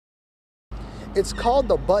It's called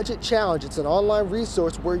the Budget Challenge. It's an online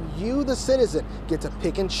resource where you, the citizen, get to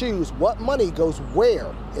pick and choose what money goes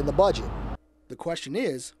where in the budget. The question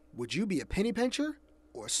is, would you be a penny pincher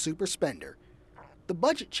or a super spender? The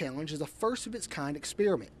Budget Challenge is a first of its kind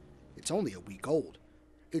experiment. It's only a week old.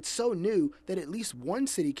 It's so new that at least one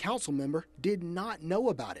city council member did not know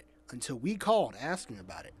about it until we called asking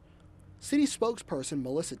about it. City spokesperson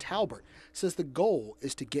Melissa Talbert says the goal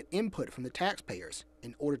is to get input from the taxpayers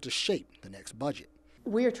in order to shape the next budget.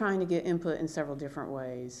 We are trying to get input in several different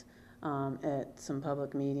ways, at some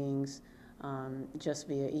public meetings, just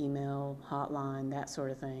via email, hotline, that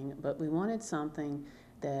sort of thing. But we wanted something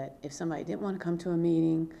that if somebody didn't want to come to a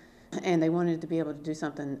meeting and they wanted to be able to do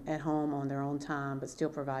something at home on their own time but still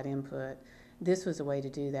provide input, this was a way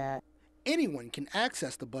to do that. Anyone can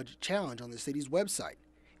access the Budget Challenge on the city's website.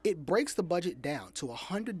 It breaks the budget down to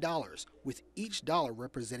 $100, with each dollar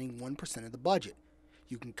representing 1% of the budget.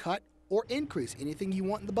 You can cut or increase anything you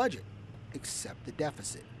want in the budget, except the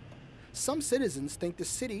deficit. Some citizens think the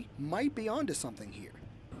city might be onto something here.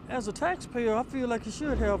 As a taxpayer, I feel like you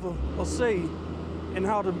should have a say in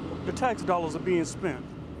how the tax dollars are being spent.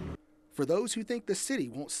 For those who think the city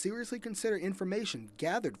won't seriously consider information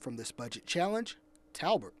gathered from this Budget Challenge,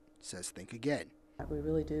 Talbert says think again. We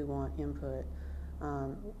really do want input.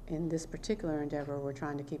 In this particular endeavor, we're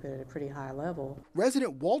trying to keep it at a pretty high level.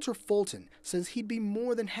 Resident Walter Fulton says he'd be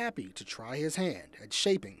more than happy to try his hand at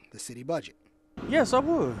shaping the city budget. Yes, I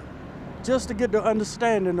would, just to get the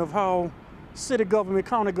understanding of how city government,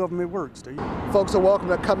 county government works. Folks are welcome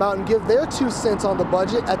to come out and give their 2 cents on the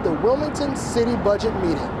budget at the Wilmington City Budget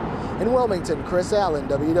Meeting. In Wilmington, Chris Allen,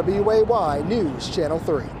 WWAY News Channel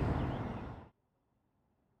 3.